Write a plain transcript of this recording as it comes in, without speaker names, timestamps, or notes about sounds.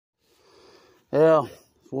Yeah,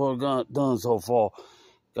 that's what I got done so far.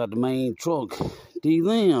 Got the main truck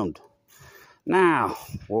delimbed. Now,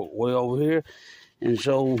 work way over here and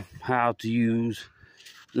show how to use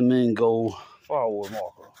the Mingo firewood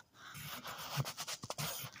marker.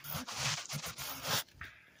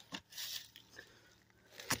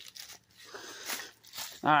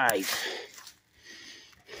 Alright.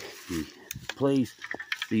 Place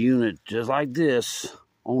the unit just like this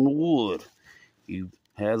on the wood. You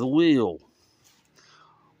have the wheel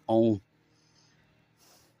on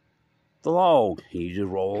the log. You just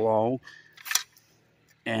roll along,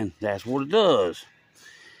 and that's what it does.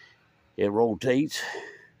 It rotates,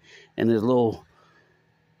 and this little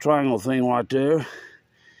triangle thing right there,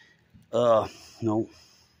 no.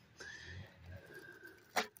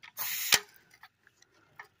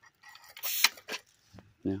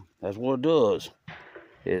 Yeah, that's what it does.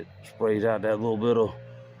 It sprays out that little bit of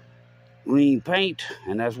green paint,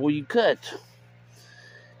 and that's where you cut.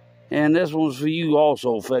 And this one's for you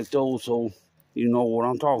also, Fecto, so you know what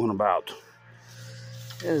I'm talking about.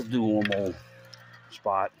 Let's do one more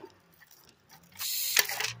spot.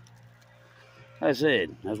 That's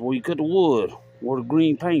it. That's where you cut the wood, where the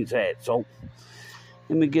green paint's at. So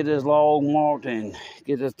let me get this log marked and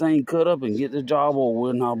get this thing cut up and get this job over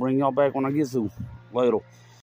with, and I'll bring y'all back when I get through. Later.